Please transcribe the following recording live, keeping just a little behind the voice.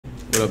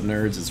What up,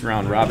 nerds? It's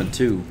round robin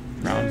 2.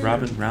 Round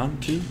robin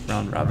round 2?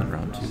 Round robin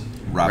round 2.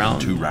 Robin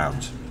 2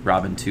 rounds.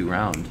 Robin 2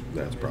 round.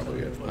 That's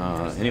probably it.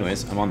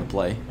 Anyways, I'm on the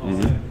play.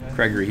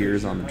 Gregory here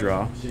is on the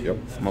draw. Yep.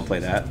 I'm going to play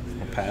that.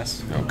 I'll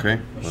pass. Okay,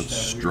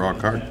 let's draw a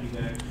card.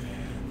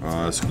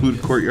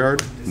 Secluded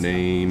Courtyard,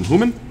 name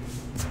Human.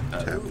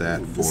 Tap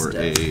that for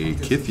a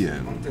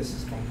Kithian.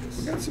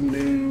 We got some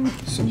new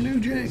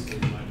jank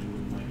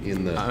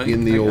in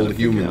the old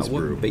Humans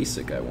brew. What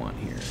basic I want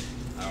here.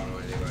 I don't know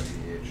anything about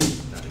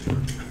EDH. Not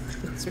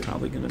sure. It's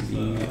probably going to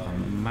be a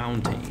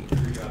mountain.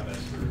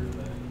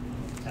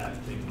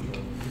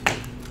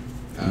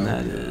 And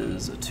that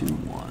is a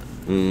 2/1.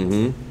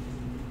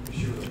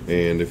 Mm-hmm.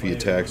 And if he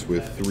attacks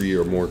with 3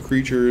 or more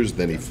creatures,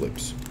 then he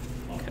flips.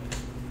 Okay.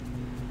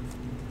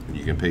 And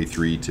you can pay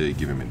 3 to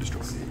give him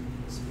indestructible.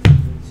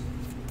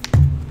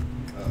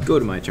 Go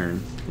to my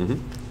turn.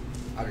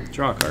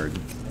 Draw a card.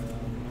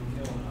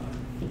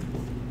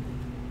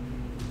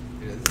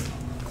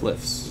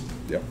 Cliffs.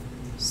 Yep.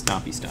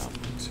 Stompy stomp.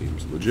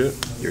 Seems legit.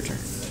 Your turn.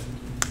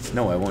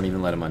 No, I won't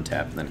even let him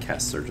untap and then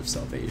cast Surge of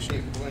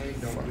Salvation.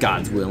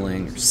 God's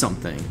willing or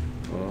something.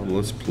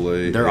 Let's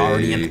play. They're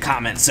already in the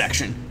comment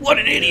section. What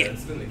an idiot!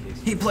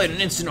 He played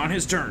an instant on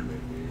his turn.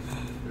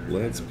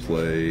 Let's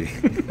play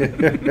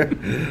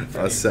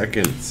a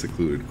second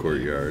Secluded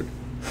Courtyard.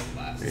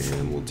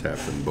 And we'll tap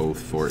them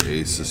both for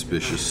a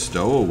Suspicious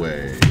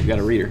Stowaway. You got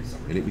a reader.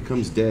 And it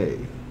becomes day.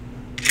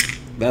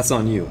 That's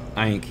on you.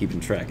 I ain't keeping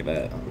track of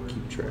that. I'll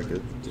keep track of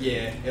it.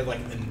 Yeah, it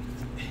like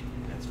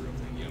that's a real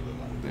thing. You know,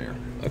 There.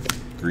 Okay.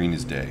 Green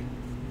is day.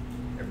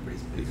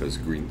 everybody's Because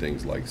green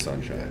things like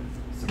sunshine.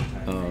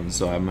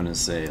 So I'm gonna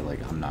say like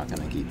I'm not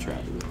gonna keep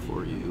track of it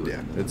for you. Yeah,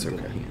 and it's I'm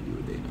gonna okay. hand you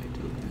a day-night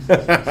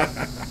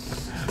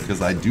token.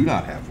 Because I do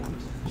not have one.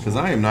 Because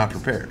I am not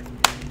prepared.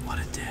 What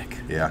a dick.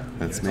 Yeah,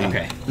 that's me.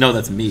 Okay. No,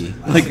 that's me.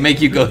 Like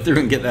make you go through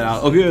and get that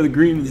out. Okay, the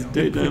green is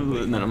daytime,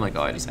 and then I'm like,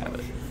 oh, I just have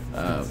it.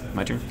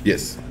 My turn.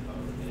 Yes.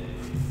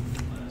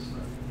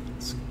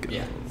 Let's go.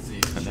 Yeah.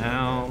 For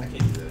now. I can't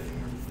do that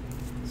anymore.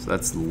 So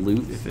that's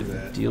loot if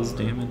it deals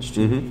damage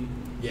to me.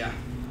 Yeah.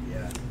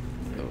 Yeah.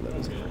 Oh, that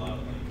doesn't work.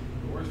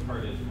 The worst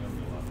part is you're going to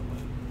be a lot of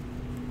like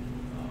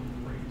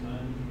break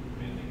time,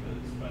 mainly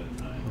because by the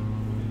time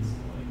it's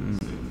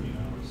like 16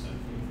 hours, 17,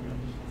 we all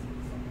just want to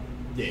fuck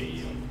out. Yeah,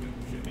 yeah.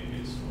 Should maybe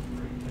a slow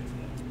break type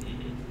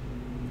thing.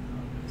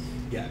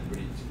 Yeah,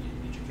 everybody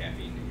need your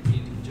caffeine and your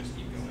meat and just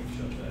keep going.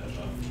 Shut that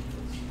up.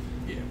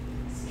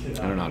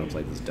 Yeah. I don't know how to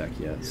play this deck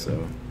yet,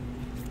 so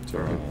It's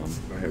all right.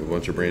 I have a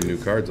bunch of brand new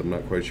cards. I'm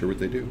not quite sure what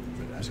they do.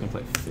 I'm just gonna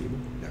play Fable.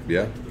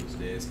 Yeah. Those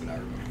days, but I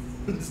remember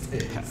those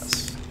days.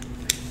 Pass.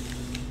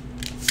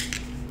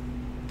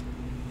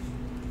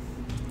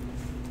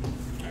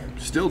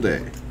 Still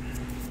day.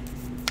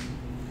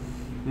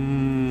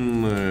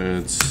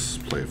 Let's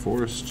play a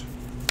forest.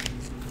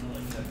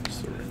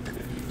 So we're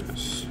gonna do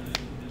this.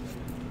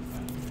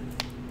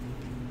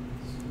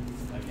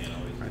 I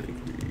think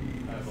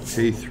we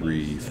pay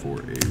 3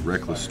 for a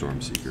Reckless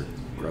Stormseeker.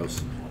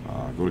 Gross.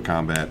 Go to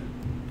combat.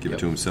 Give it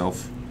to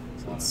himself.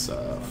 So that's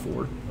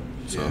 4.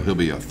 So he'll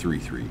be a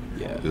 3/3.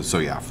 Yeah. So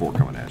yeah, 4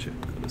 coming at you.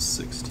 Go to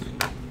 16.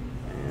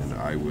 And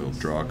I will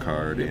draw a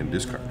card and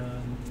discard.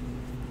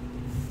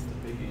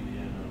 Big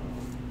Indiana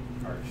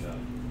card shop.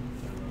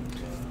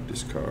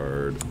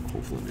 Discard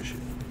Hopeful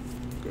Initiative.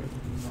 Go ahead.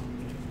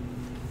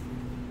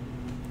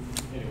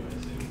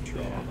 Anyways, they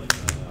Draw. had like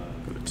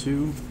Go to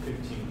 2.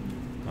 15K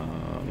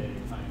Pioneer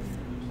and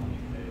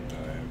 20K.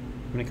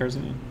 How many cards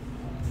in it?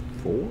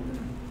 4?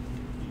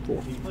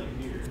 4. He played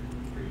here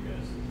for you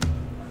guys.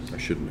 I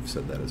shouldn't have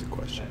said that as a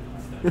question.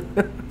 Oh,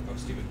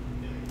 Steven.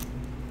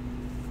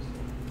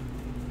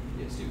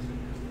 Yeah, Steven's been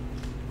here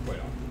quite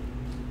often.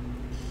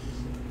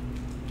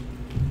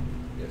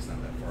 Yeah, it's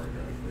not that far a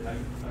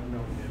drive. I've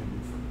known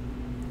him for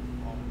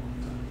a long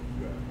time.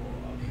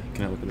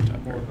 Can I look at the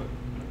top More card? of an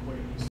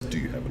acquaintance. Do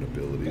you have an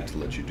ability to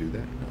let you do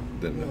that?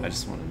 Then no. I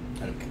just want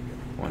I don't to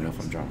care. know if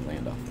I'm drawing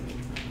land off the edge.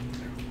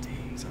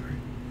 Dang, sorry.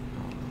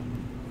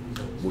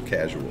 We're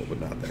casual, but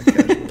not that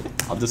casual.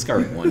 I'll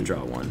discard 1,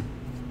 draw 1.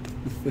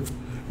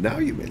 Now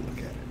you may look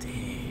at it.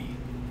 Dang.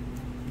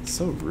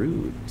 So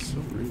rude. So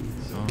rude.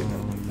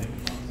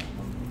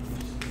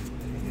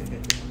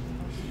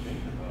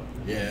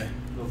 Yeah.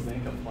 They'll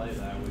make a play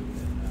that way,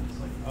 and it's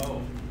like,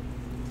 oh.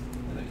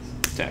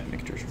 Attack,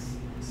 make a treasure.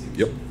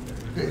 Yep.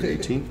 Go to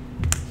 18.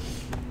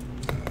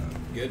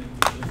 Good.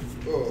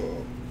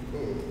 Oh.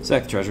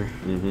 Sack the treasure.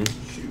 Mm-hmm.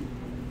 Shoot.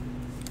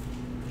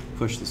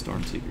 Push the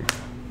Stormseeker.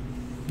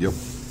 Yep.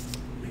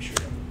 Make sure.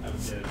 I'm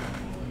dead.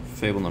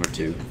 Fable number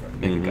 2.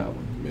 Make Mhm. a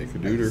goblin. Make a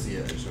deuter.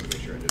 Yeah, just want to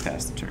make sure I did.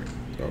 Pass the turn.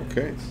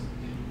 Okay.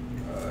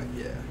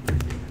 Yeah.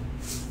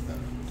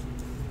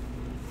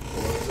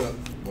 What's up?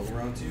 Welcome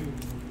round 2.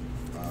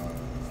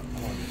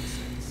 I'm on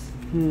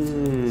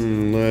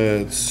 6.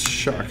 Let's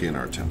shock in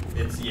our temple.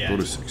 It's- yeah. Go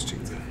to 16.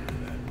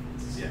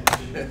 Yeah.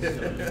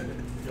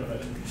 Go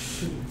ahead.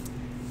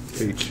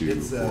 Pay 2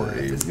 It's, for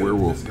it's a good.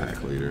 werewolf It's good.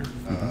 pack leader.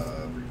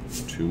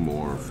 2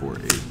 more for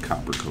a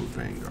Coppercoat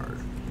Vanguard.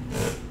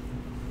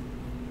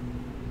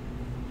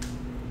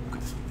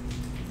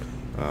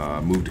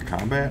 Move to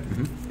combat.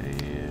 Mm-hmm.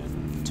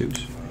 And 2.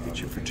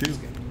 Hit you for 2.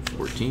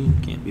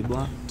 14, can't be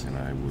blocked. And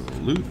I will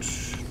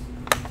loot.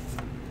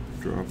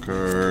 Draw a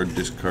card,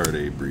 discard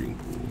a breeding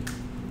pool.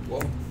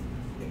 Well,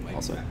 it might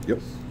Also. be back. Yep.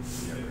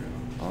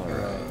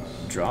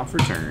 Alright. Draw for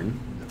turn.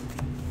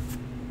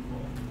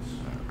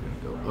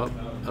 Go up,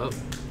 up,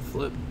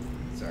 flip.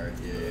 Sorry,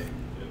 yeah.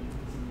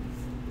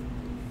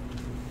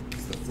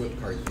 It's the flip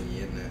card thingy,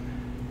 isn't it?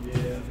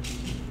 Yeah.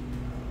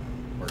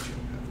 Marching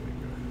pathway,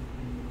 go.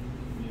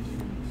 Using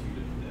 2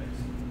 different decks.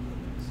 That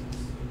makes sense.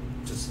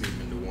 Just leave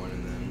them into one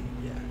and then,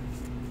 yeah.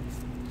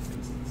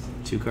 Makes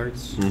sense. 2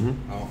 cards. Mm-hmm.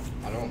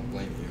 I don't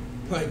blame you,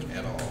 like,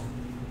 at all.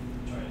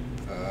 Try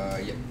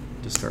it. Yep.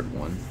 Discard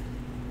 1.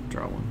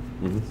 Draw 1.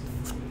 Mm-hmm.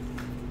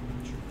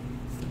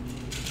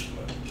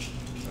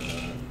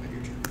 Maybe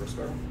your turn. Go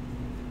spiral.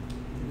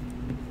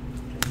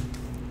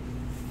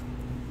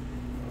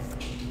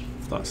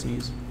 Thought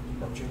sneeze.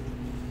 Marching.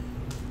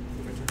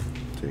 Winter.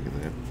 Taking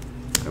that.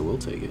 I will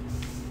take it.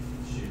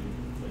 Shoot.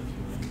 Play 2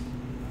 lanes.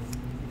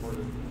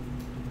 Recorded.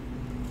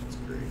 That's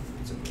great.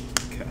 It's a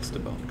Cast a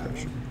Bone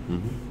Crusher.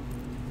 Mm-hmm.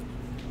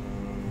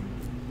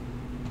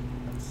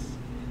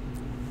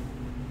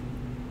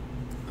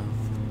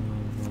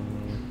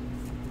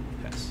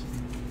 Pass.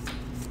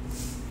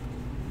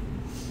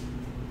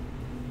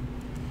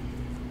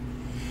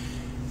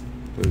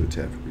 Play the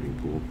tap breeding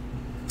pool.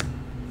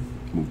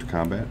 Move to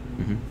combat.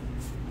 Mm-hmm.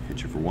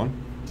 Hit you for 1.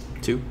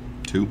 2.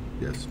 2.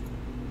 Yes.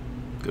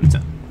 Go to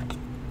 10.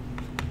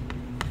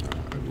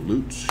 I will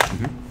loot.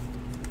 Mm-hmm.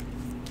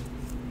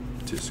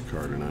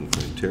 Discard an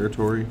unclaimed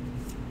territory.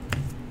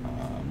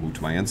 Move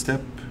to my end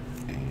step,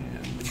 and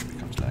it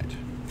becomes night.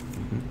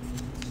 Mm-hmm.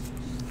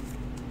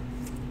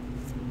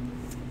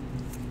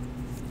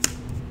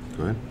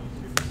 Go ahead.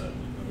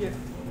 Yeah.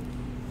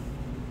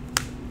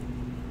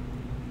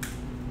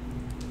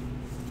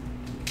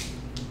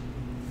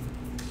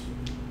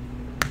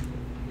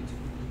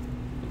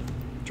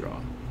 Draw.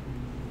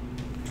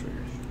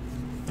 Trigger.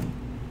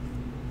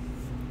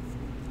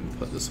 And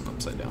put this one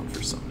upside down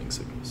for summoning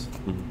signals.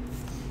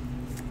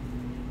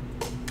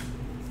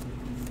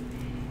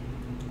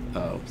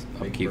 Oh,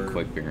 Big upkeep, bird.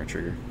 quick bringer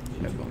trigger.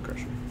 Add Bone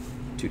Crusher.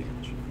 2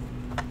 damage.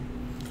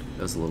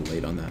 That was a little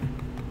late on that.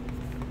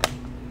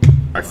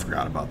 I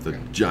forgot about the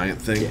giant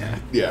thing. Yeah.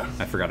 Yeah.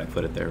 I forgot I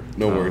put it there.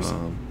 No worries.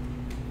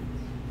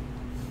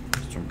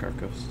 Storm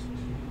Coast.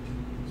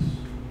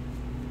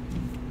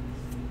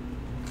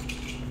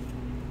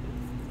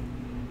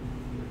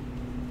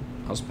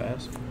 How's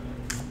pass?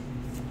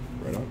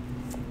 Right on.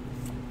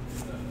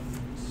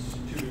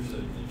 Tutors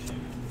an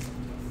enchantment.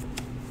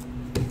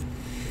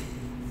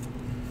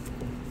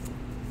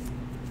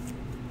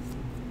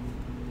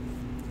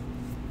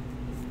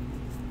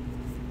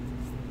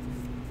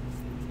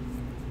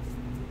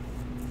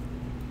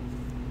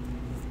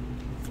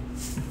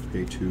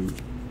 Pay 2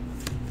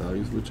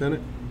 values,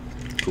 Lieutenant.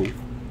 Cool.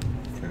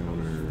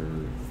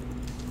 Counter.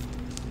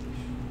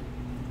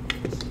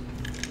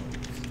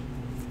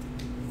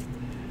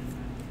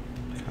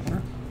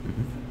 Counter.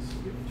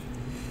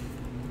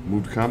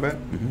 Move to combat.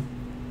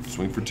 Mm-hmm.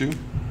 Swing for 2.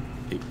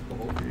 8.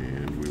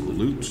 And we will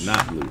loot.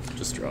 Not loot,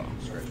 just draw.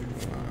 Sorry,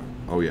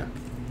 Oh, yeah.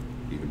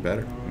 Even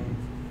better.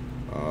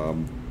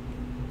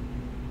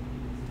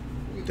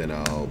 Then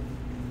I'll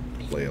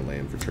play a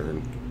land for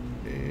turn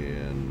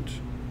and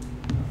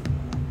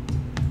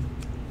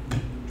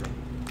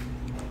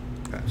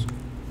pass.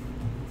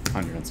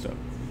 On your end step.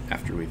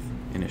 After we've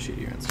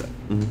initiated your end step.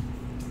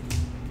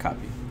 Mm-hmm.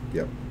 Copy.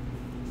 Yep.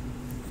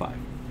 5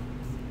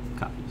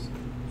 copies.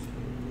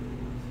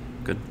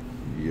 Good.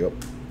 Yep.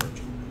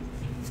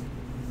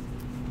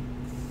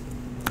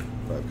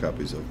 5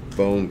 copies of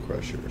Bone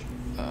Crusher,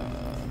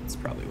 That's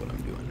probably what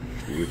I'm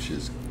doing. which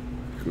is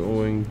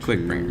going to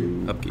Quick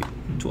bringer. Upkeep.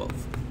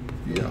 12.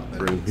 Yeah,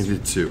 bring me to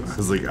 2. I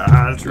was like,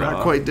 it's Draw.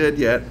 not quite dead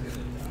yet,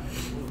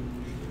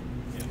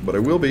 but I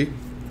will be.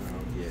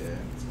 yeah.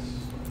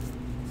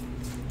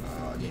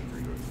 Game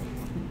 3, go to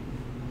 21.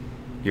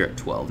 You're at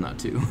 12, not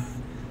 2.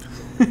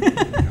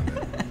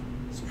 Combat.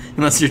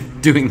 Unless you're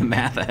doing the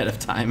math ahead of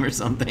time or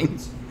something.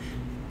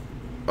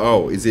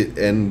 Oh, is it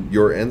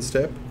your end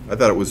step? I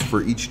thought it was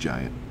for each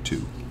giant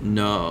 2.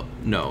 No,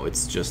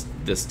 it's just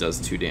this does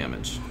 2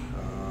 damage.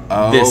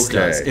 Oh, This okay.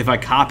 does. If I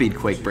copied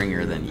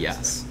Quakebringer, then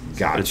yes.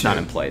 But it's Gotcha. not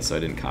in play, so I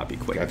didn't copy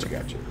Quakebringer.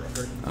 Gotcha.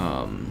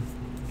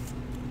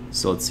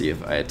 So let's see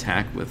if I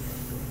attack with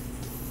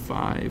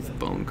 5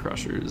 Bone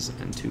Crushers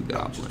and 2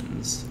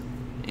 Goblins,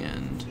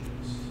 and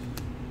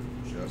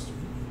Just.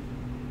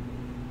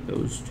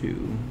 those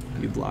 2,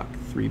 you block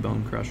 3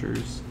 Bone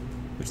Crushers,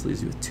 which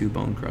leaves you with 2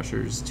 Bone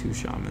Crushers, 2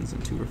 Shamans,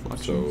 and 2 So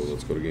Reflections.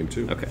 let's go to game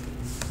 2. Okay.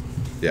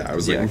 Yeah, I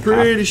was Yeah, like, I'm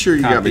pretty sure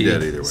you got me copy,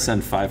 dead either way.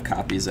 Send 5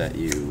 copies at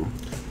you.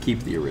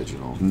 Keep the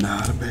original.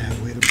 Not a bad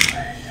way to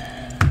play.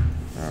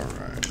 All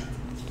right.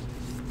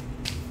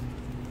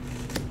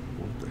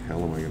 What the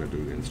hell am I going to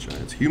do against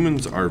giants?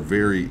 Humans are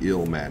very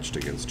ill matched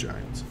against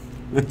giants.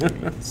 I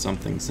mean,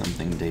 something,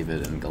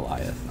 David and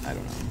Goliath. I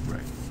don't know.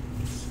 Right.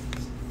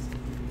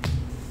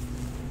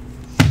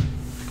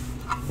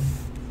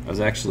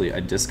 I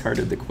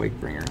discarded the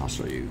Quakebringer. I'll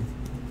show you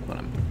what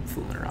I'm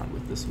fooling around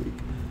with this week.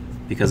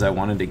 Because I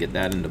wanted to get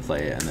that into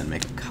play and then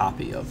make a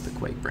copy of the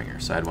Quakebringer.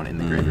 So I had one in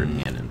the graveyard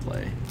and in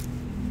play.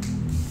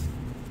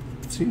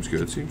 Seems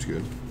good, seems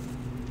good.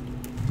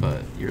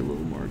 But you're a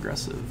little more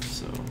aggressive,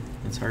 so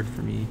it's hard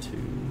for me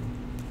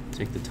to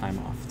take the time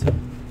off to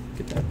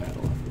get that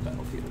battle off the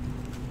battlefield.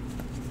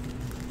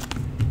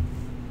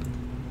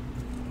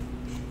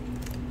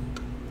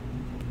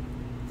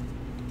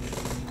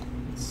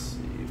 Let's see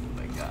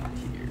what I got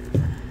here.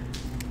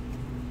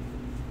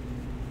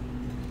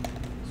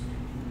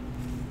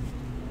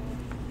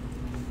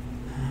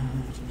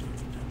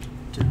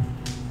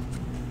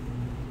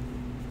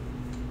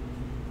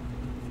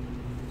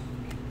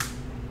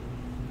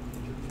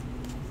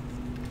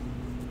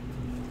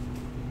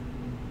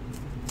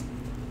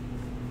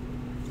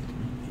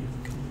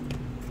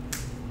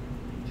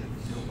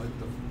 You don't like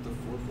the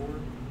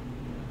 4/4?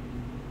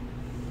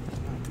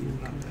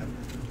 Not bad.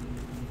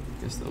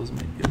 Guess those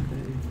might be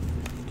okay.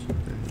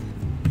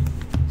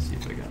 See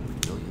if I got a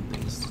million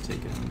things to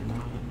take out or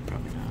not.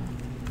 Probably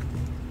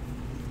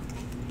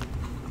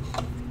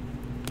not.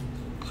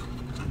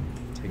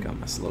 Take out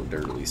my slow,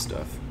 dirtly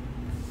stuff.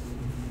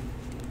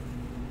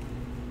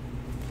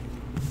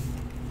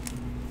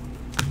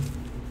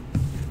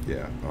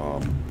 Yeah,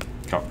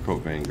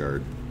 Coppercoat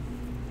Vanguard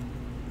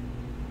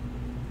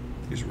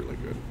is really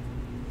good.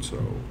 So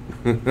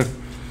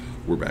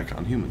we're back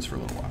on humans for a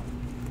little while.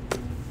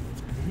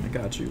 I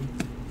got you.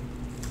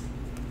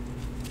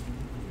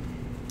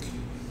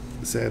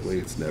 Sadly,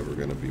 it's never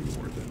going to be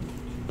more than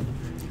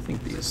I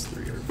think these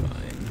three are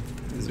fine.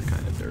 These are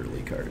kind of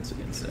dirtly cards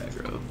against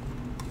aggro.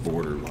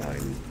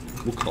 borderline.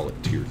 We'll call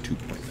it tier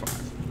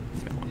 2.5.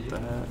 I want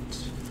that.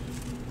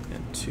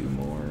 And two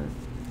more.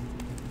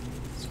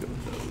 Let's go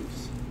with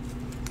those.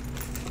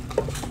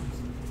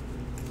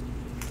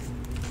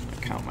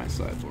 I count my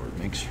sideboard.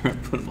 Make sure I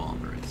put them all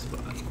in the right spot.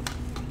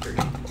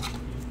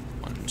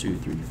 1, 2,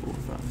 3, 4,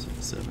 5,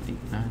 6, 7,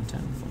 8, 9, 10.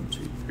 1,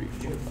 2, 3,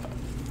 4, 5.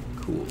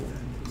 Cool.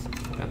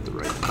 Got the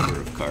right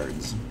number of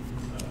cards.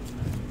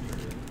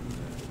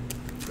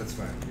 That's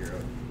fine, hero.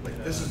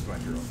 Like, this is my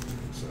hero.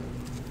 So,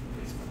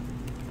 it's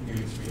fine. You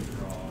use me to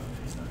draw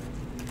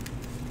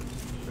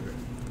Okay.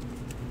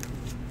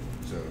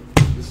 So,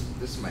 this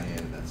is my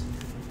hand, and that's.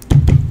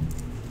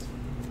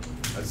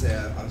 I'd say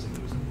I was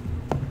losing.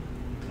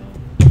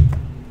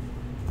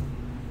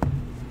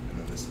 And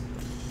then this.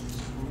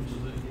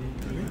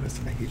 To be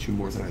honest, I hate you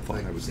more than I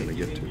thought I was going to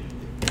get to.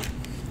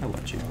 I'll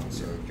let you.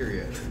 So,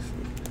 here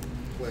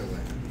play a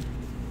land.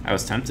 I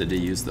was tempted to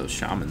use those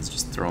shamans,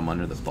 just throw them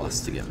under the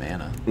bus to get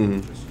mana.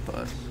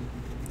 But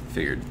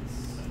figured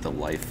the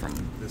life from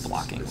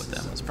blocking with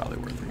them was probably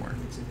worth more.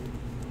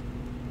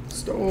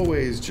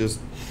 Stowaway is just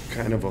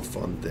kind of a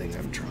fun thing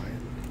I'm trying.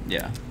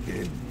 Yeah.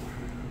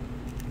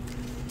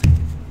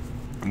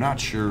 I'm not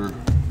sure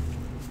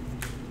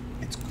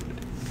it's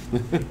good.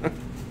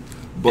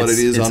 But it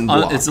is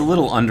unblocked. It's a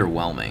little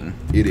underwhelming.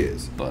 It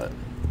is. But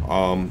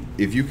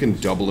if you can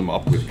double him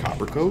up with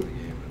Coppercoat,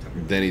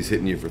 then he's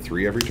hitting you for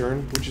 3 every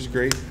turn, which is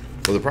great.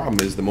 But the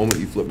problem is the moment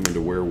you flip him into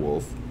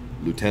Werewolf,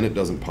 Lieutenant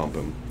doesn't pump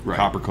him, Right.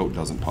 Coppercoat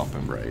doesn't pump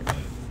him. Right.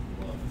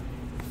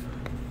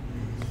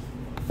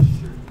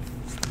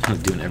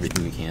 Doing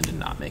everything we can to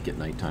not make it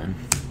nighttime.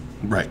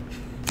 Right.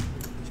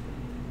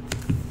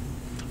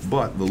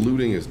 But the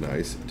looting is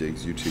nice. It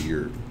digs you to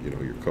your,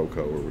 your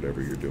cocoa or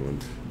whatever you're doing.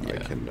 I Yeah.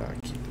 cannot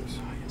keep this.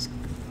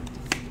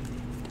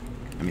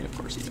 I mean, of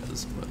course he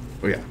does, but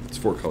Oh yeah, it's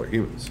 4-color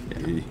humans.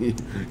 Yeah.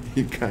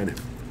 He kind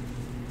of.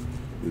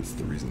 It's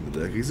the reason the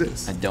deck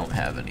exists. I don't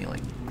have any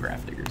like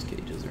Grafdigger's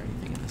cages or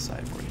anything in the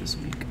sideboard this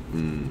week.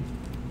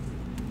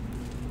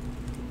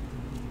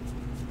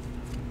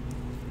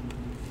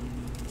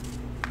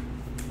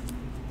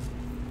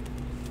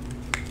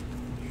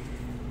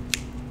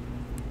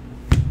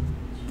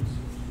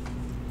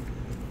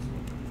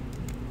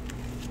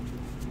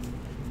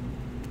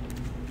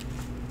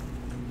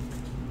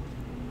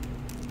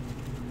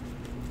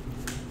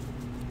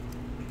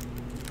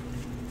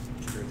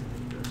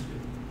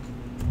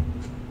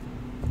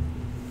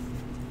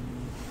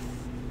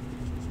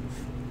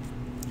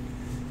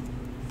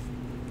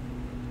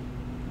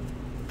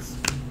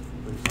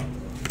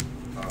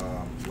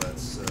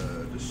 Let's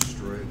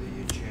destroy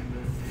the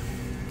enchantment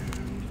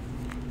and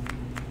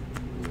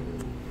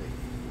we'll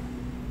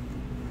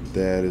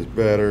That is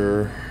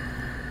better.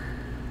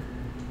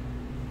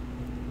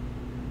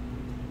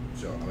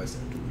 so I'm gonna say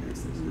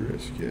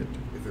Risk it.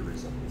 if it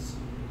resembles.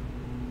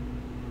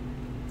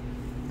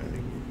 I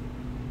think.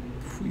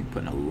 Phew, you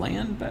putting a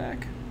land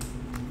back?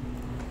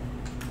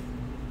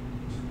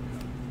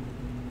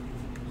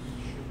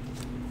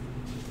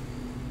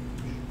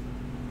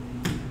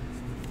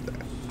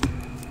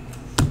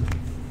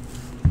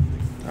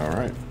 All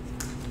right.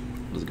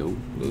 Let's go.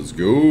 Let's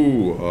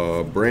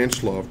go.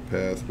 Branch Loft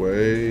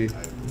Pathway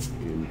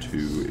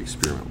into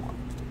Experiment 1.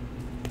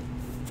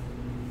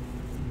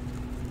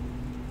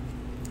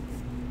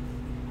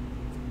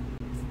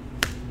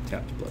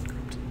 Tapped Blood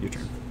Crypt. Your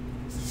turn.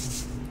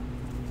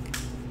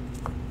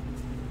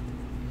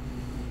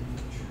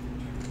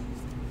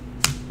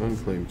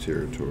 Unclaimed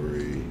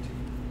territory.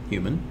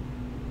 Human.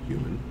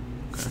 Human.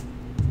 Okay.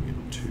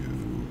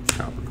 Into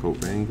Copper Coat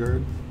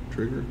Vanguard.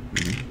 Trigger.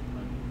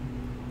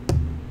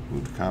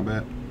 Move to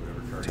combat.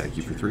 Attack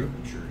you for 3.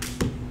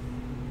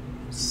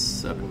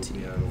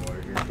 17.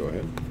 Go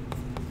ahead.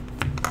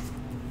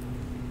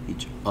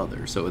 Each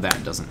other, so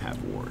that doesn't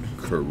have ward.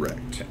 Correct.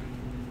 Okay.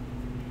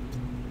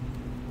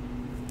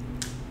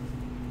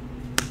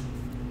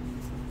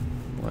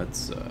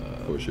 Let's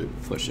Push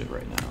it. Push it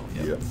right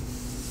now. Yep.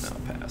 I'll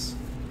pass.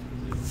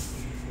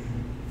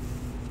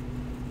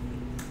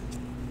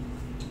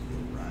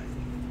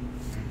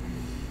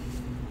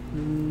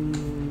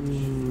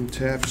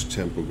 Tapped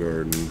Temple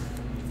Garden.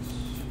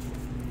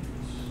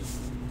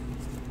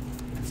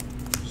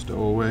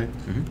 Stowaway.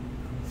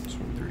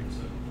 Swing 3.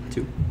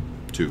 2.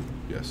 2.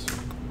 Yes.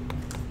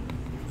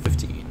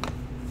 15.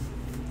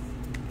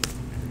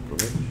 Go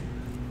ahead.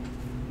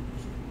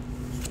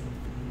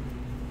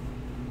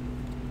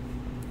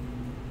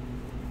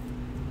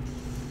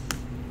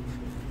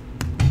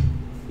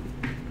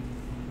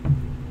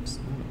 It's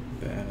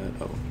not bad.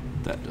 Oh,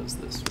 that does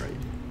this, right?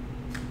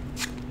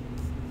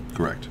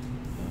 Correct.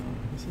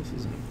 I guess this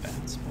isn't a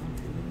bad spot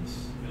for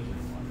this.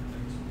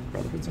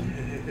 Brotherhood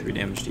Zone. 3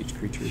 damage to each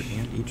creature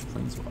and each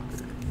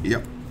planeswalker.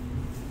 Yep.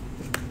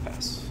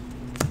 Pass.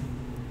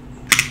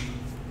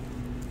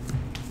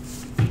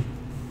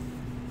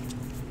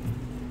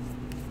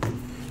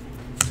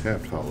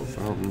 Tapped Hollow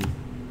Fountain.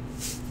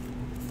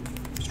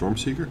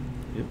 Stormseeker.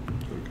 Yep.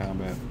 Go to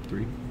combat.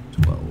 3.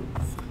 12.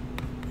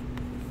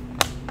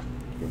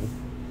 Go ahead.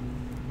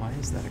 Why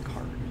is that a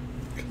card?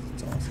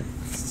 It's awesome.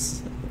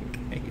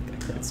 I hate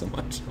that card so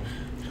much.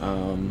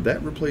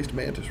 That replaced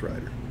Mantis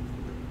Rider.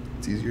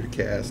 It's easier to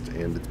cast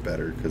and it's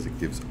better because it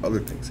gives other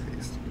things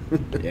haste.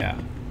 Yeah.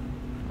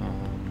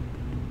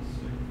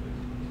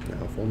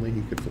 Now, if only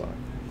he could fly.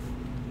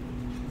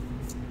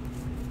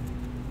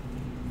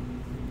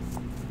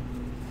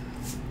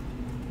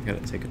 I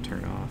gotta take a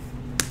turn off.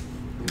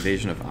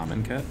 Invasion of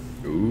Amonkhet.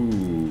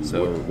 Ooh.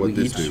 So what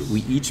this do?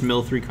 we each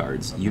mill 3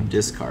 cards. You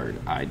discard.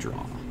 I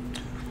draw.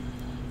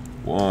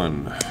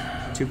 1,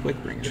 2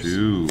 Quick Bringers.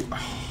 2,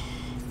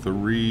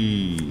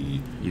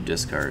 3. You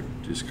discard.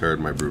 Discard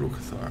my Brutal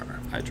Cathar.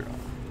 I draw.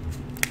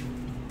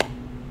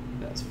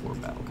 That's 4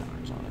 battle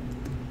counters on it.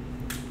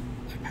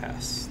 I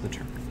pass the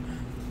turn.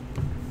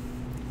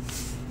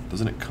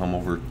 Doesn't it come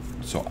over?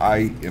 So I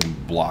am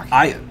blocking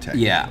it,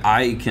 technically. Yeah,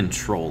 I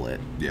control it.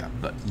 Yeah.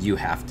 But you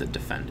have to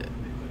defend it.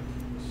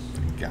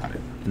 Got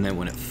it. And then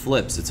when it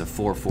flips, it's a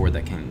 4/4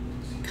 that can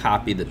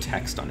copy the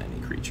text on any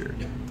creature.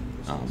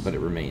 But it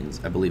remains,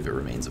 I believe it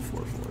remains a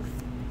 4/4.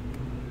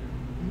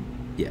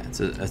 Yeah, it's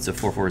a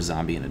 4/4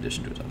 zombie in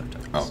addition to its other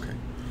text. Oh, okay.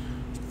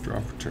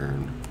 Draw for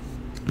turn.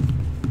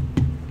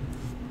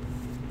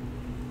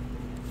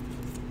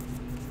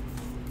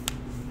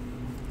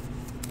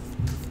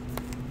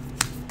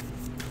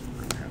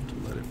 I'm gonna have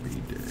to let it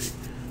be day.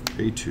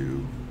 Pay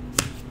 2.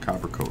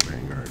 Copper Coat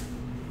Vanguard.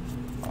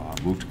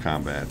 Move to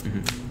combat.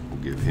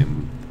 We'll give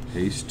him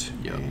haste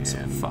Yep, and so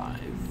 5.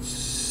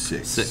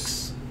 6.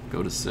 6.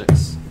 Go to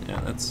 6.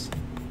 Yeah, that's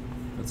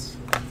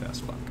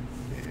fast luck.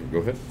 And go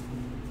ahead.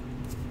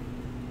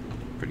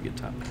 Pretty good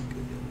top.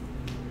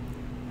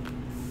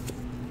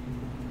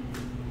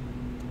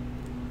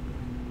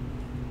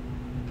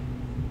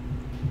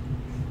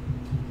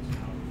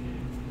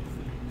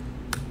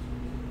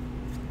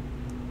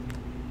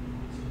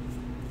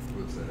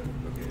 What's that?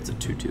 Okay. It's a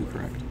 2/2,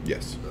 correct?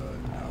 Yes.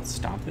 I'll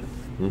stomp it,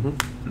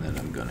 Mm-hmm. and then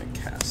I'm gonna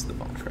cast the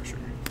Bone Crusher.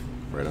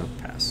 Right on.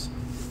 Pass.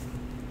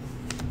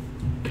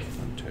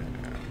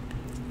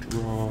 Untap.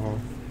 Draw.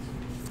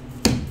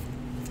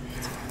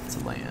 It's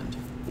a land.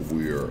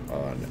 We're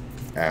on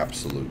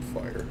absolute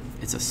fire.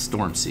 It's a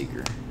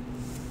Stormseeker.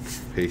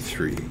 Pay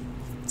 3.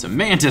 It's a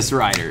Mantis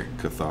Rider.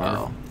 Cathar.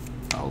 Oh,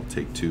 I'll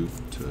take 2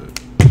 to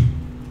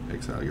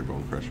exile your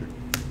Bone Crusher.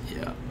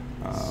 yeah.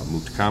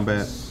 Move to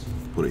combat.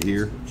 Put it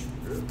here.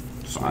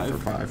 Swing 5. for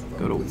 5.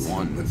 Go to What's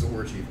 1. the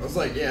war chief? I was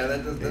like, yeah,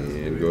 that doesn't.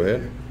 And go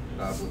ahead.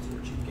 What's the war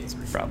chief? Game It's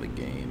 3. probably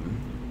game.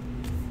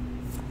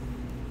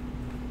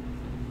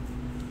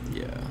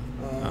 Yeah.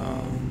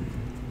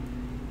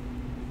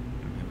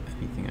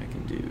 Anything I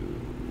can do?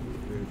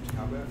 Move to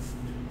combat.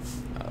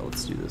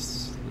 Let's do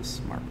this the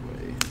smart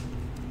way.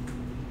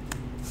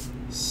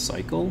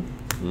 Cycle.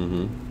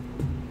 Mm-hmm.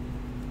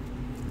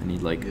 I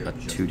need like Yeah, a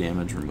just- 2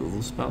 damage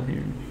removal spell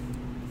here.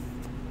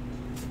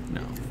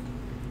 No.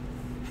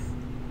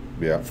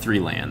 Yeah. 3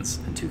 lands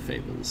and 2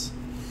 fables.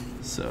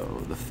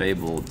 So the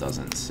fable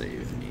doesn't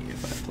save me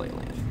if I play a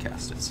land and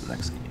cast it. So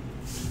next game.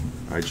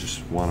 I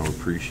just want to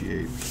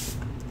appreciate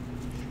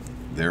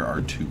there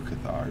are 2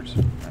 Cathars,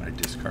 and I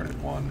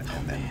discarded 1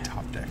 and then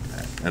top decked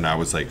that. And I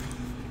was like,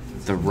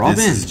 The Robins.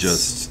 this is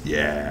just,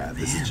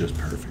 this is just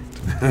perfect.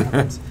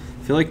 I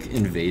feel like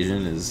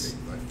Invasion is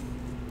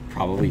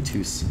probably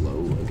too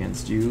slow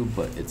against you,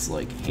 but it's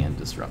like hand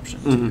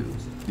disruption too.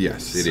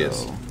 Yes, it is.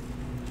 So,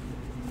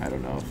 I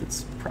don't know if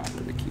it's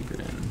proper to keep it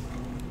in.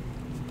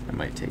 I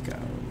might take out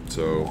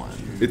So 1.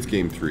 it's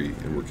game 3,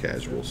 and we're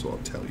casual, so I'll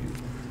tell you.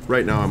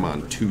 Right now I'm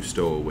on 2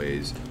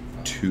 stowaways,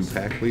 2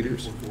 pack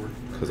leaders,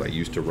 because I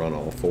used to run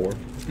all 4.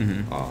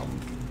 Mm-hmm.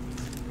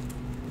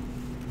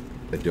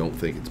 I don't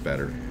think it's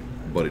better,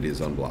 but it is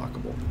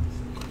unblockable.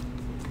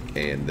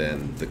 And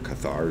then the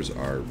Cathars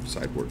are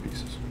sideboard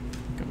pieces.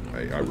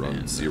 I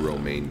run 0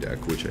 main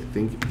deck, which I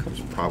think is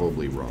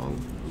probably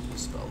wrong.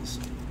 Spells.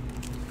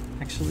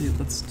 Actually,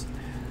 let's.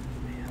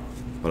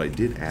 But I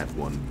did add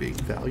 1 big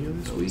value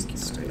this week.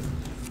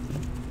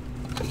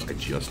 I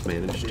just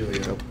managed to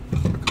pick up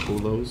a couple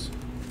of those.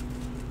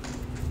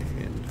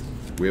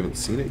 And we haven't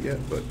seen it yet,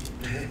 but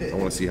I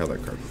want to see how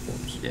that card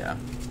performs. Yeah.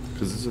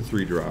 Because it's a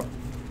 3-drop.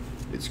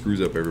 It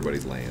screws up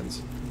everybody's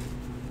lands.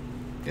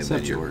 And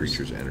then your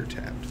creatures enter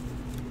tapped.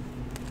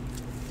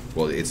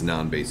 Well, it's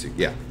non-basic.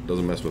 Yeah,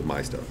 doesn't mess with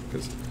my stuff.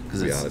 Because,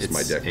 to be honest,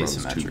 my deck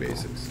runs 2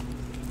 basics.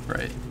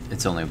 Right.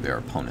 It's only our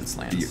opponent's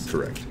lands. Yeah,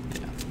 correct.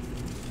 Yeah.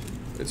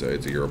 It's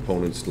your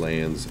opponent's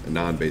lands,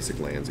 non-basic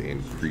lands,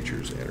 and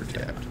creatures enter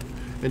tapped.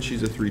 And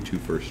she's a 3/2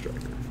 first striker,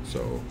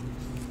 so.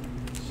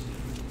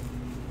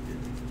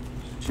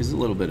 She's a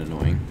little bit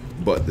annoying.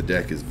 But the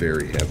deck is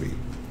very heavy,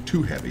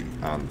 too heavy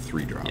on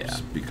 3-drops Yeah.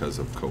 because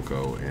of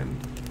Coco, and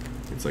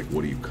it's like,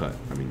 what do you cut?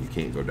 I mean, you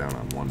can't go down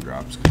on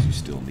 1-drops because you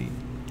still need,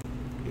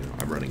 you know,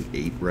 I'm running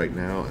 8 right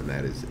now, and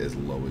that is as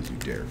low as you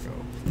dare go.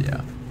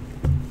 Yeah.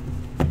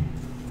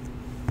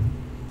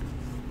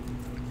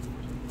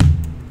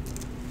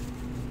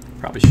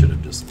 Probably should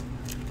have just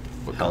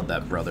held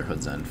that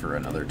Brotherhood's End for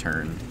another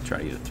turn, try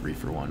to get a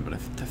 3-for-1, but I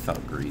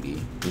felt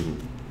greedy. Mm-hmm.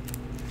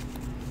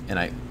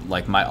 And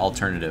my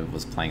alternative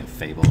was playing a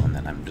Fable, and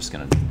then I'm just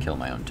gonna kill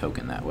my own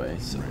token that way,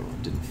 so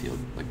it didn't feel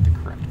like the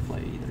correct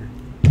play either.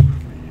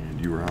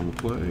 And you were on the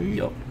play.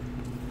 Yup.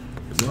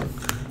 Good luck.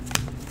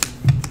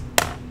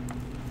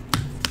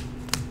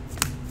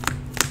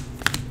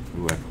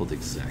 Ooh, I pulled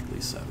exactly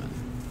 7.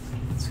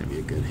 It's gonna be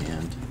a good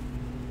hand.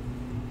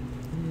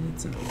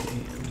 It's an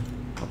okay hand.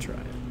 I'll try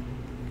it.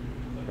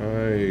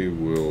 I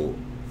will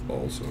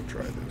also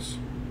try this.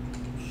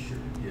 Sure.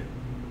 Yeah.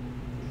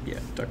 Yeah,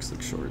 Ducks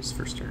Look Shores,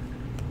 first turn.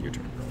 Your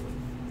turn.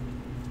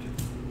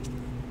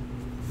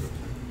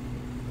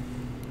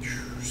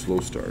 Slow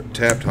start.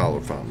 Tapped Hollow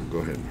Fountain. Go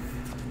ahead.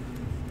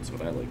 That's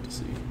what I like to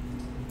see.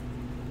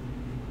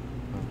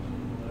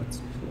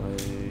 Let's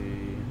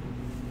play.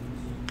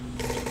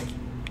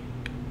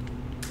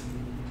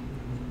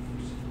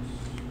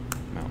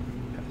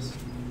 Mountain Pass.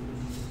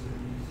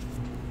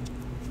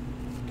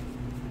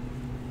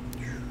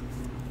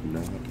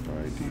 Not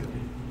ideal.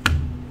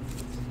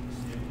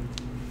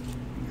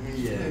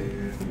 Yeah.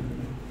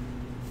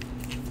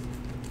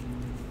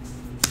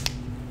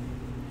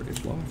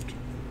 Raise Loft.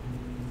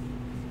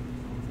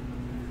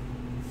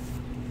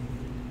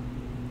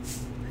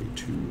 Pay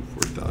 2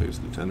 for Thalia's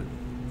Lieutenant.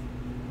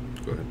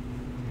 Go ahead.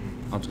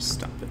 I'll just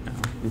stop it now.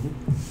 Mm-hmm.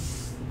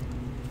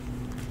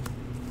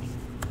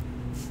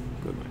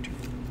 Go to my turn.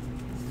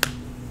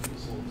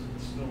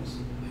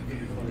 Okay,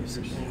 I'll do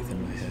some math in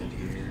my head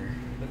here.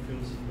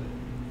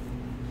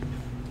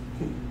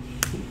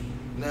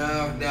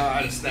 No,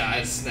 I just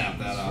snapped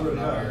that off.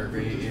 No, I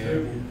agree.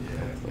 Yeah.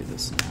 I'll play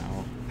this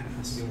now.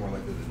 Pass. Feel more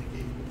likely than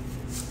negate.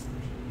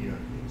 You know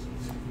what I mean?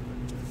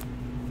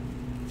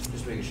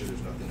 Just making sure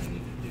there's nothing I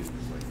need to do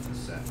because like the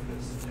set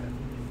this tab.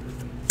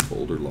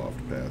 Boulder Loft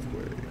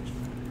Pathway.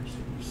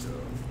 So.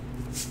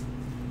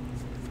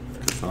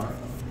 Cathar.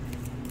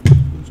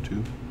 Lose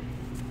 2.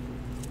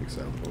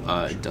 Exile.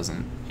 It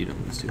doesn't. You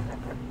don't lose 2.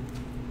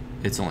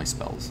 It's only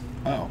spells.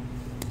 Oh.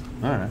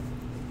 Alright.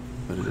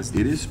 But it is.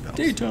 It is spells.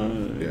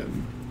 Daytime. Yeah.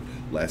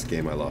 Last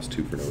game I lost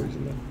 2 for no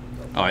reason though.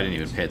 Oh, I didn't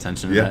even pay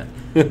attention to Yeah.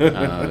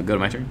 that. Go to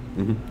my turn.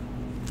 Mm-hmm.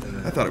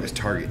 I thought it was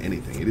target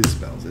anything. It is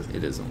spells, isn't it?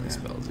 It is only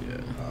spells, yeah.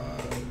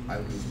 I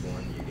lose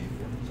 1, you gain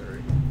 4.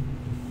 Sorry.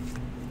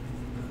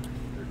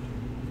 13.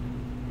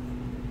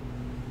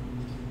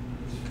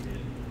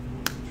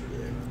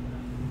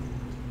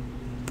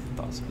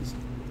 Bosses.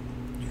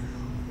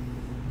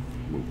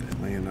 Move that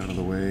land out of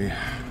the way.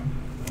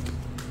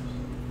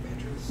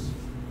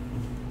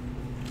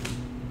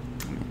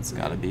 It's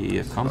got to be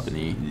a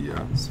company.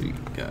 Yeah. So we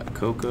got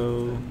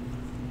Coco.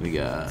 We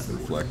got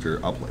Reflector.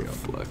 I'll play up.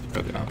 Reflect.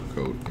 Okay. Top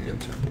coat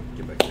and temple.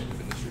 Get back to the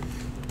industry.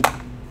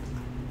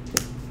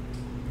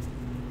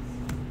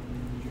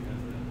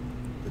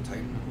 The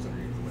Titan was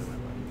underneath the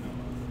land.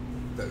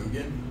 The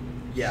Ugin?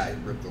 Yeah, I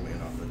ripped the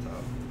land off the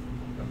top.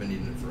 I've been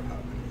needing it for a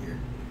hot minute here.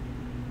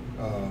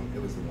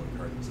 It was the one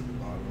card that was at the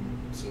bottom.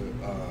 So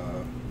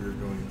we're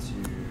going to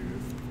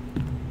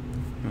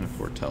I'm going to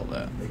foretell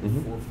that. make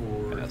Mhm.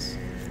 4/4 Yes.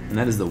 And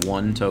that is the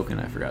one token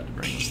I forgot to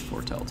bring was the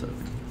foretell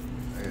token.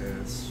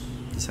 It's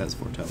This has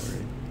foretell,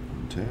 right?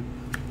 Tap.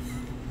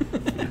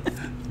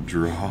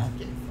 Draw.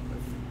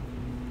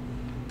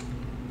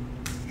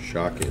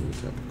 Shock in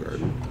Temple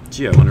Garden.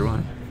 Gee, I wonder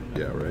why.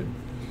 Yeah, right.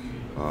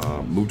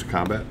 Move to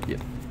combat. Yeah.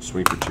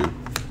 Swing for 2.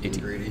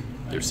 18. greedy.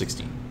 They're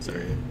 16.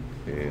 Sorry.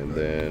 And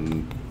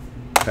then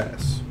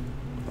pass.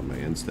 On my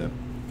end step,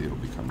 it'll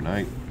become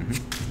night.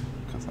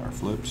 Mm-hmm. Cathar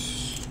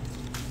flips.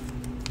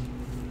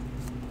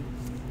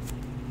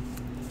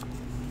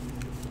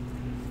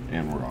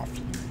 And we're off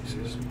to the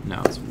Grixis.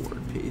 Now it's ward,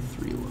 pay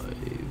 3 life.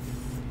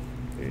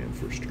 And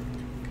first strike.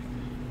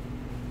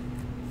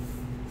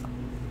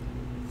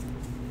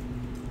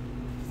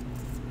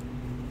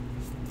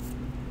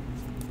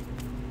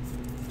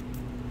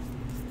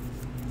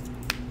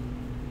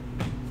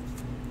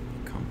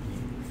 Company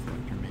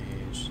Reflector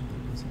Mage.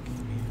 That doesn't give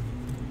me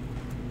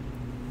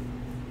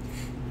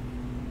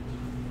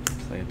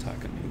anything. Play attack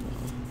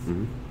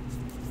Enigma.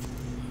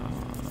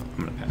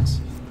 I'm gonna pass.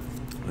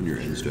 On your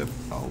end step,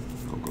 I'll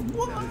go.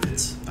 What?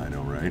 I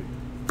know, right?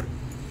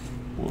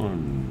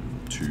 1,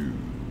 2,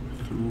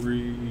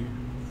 3,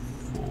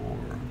 4,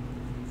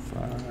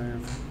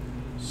 5,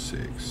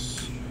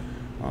 6.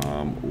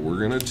 We're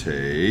gonna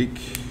take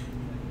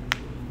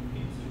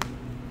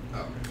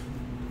Oh,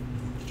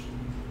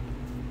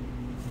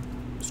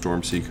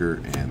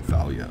 Stormseeker and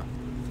Thalia.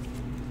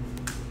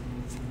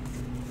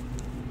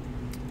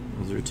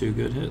 Those are 2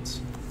 good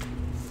hits.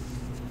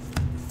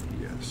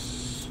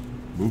 Yes.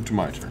 Move to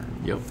my turn.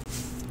 Yep.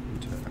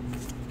 Untap.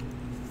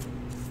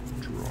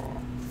 Draw.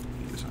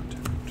 He is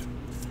untapped.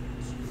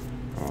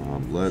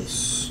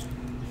 Let's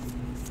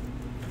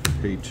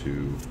pay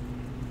 2.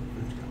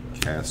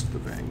 Cast the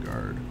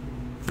Vanguard.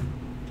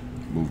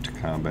 Move to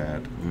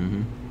combat.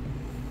 Mm-hmm.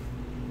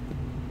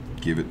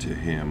 Give it to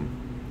him.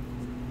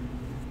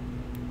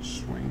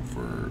 Swing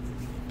for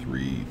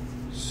 3,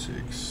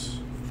 6,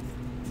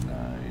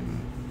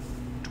 9,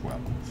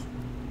 12.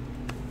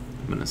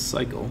 I'm gonna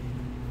cycle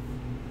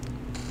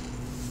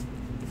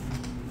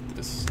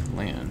this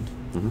land.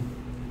 Mm-hmm.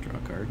 Draw a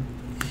card.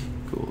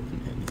 Cool,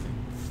 didn't hit anything.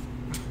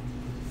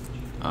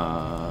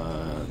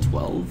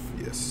 12.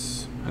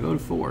 Yes. I go to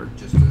 4.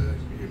 just to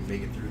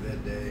make it through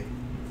that day.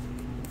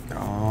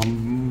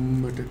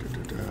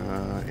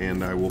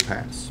 And I will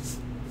pass.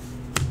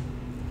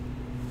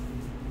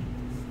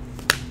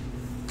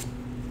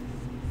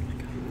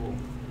 Cool.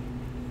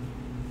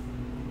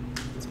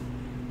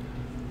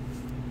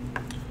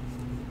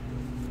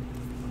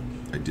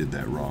 I did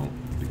that wrong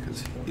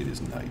because it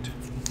is night.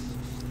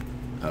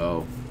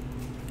 Oh,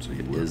 So you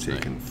It would have is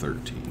taken night.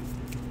 13.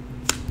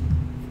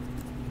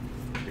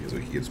 Because he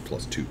gets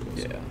 +2 plus.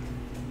 yeah.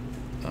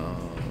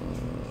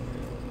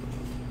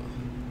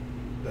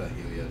 The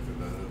Heliod for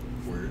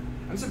the word.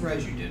 I'm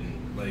surprised you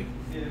didn't. Like,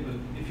 Yeah, but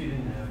if you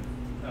didn't have,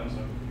 that was if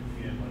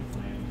you had like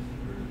land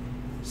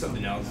or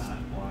Something else. not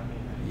blocking.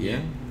 Yeah,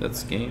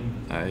 that's game.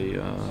 I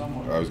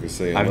was gonna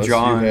say I've unless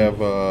drawn- you have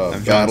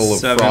I've drawn Battle of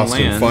 7 Frost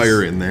and lands.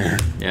 Fire in there.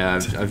 yeah,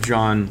 I've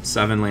drawn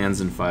 7 lands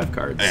and 5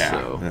 cards. Yeah,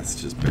 So that's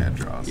just bad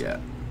draws. yeah,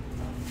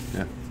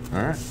 Yeah.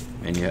 All right.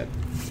 and yet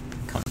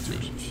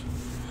company.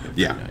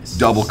 Yeah. Nice.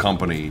 Double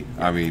company.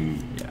 I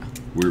mean, Yeah.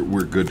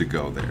 we're good to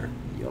go there.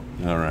 Yep.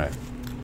 All right.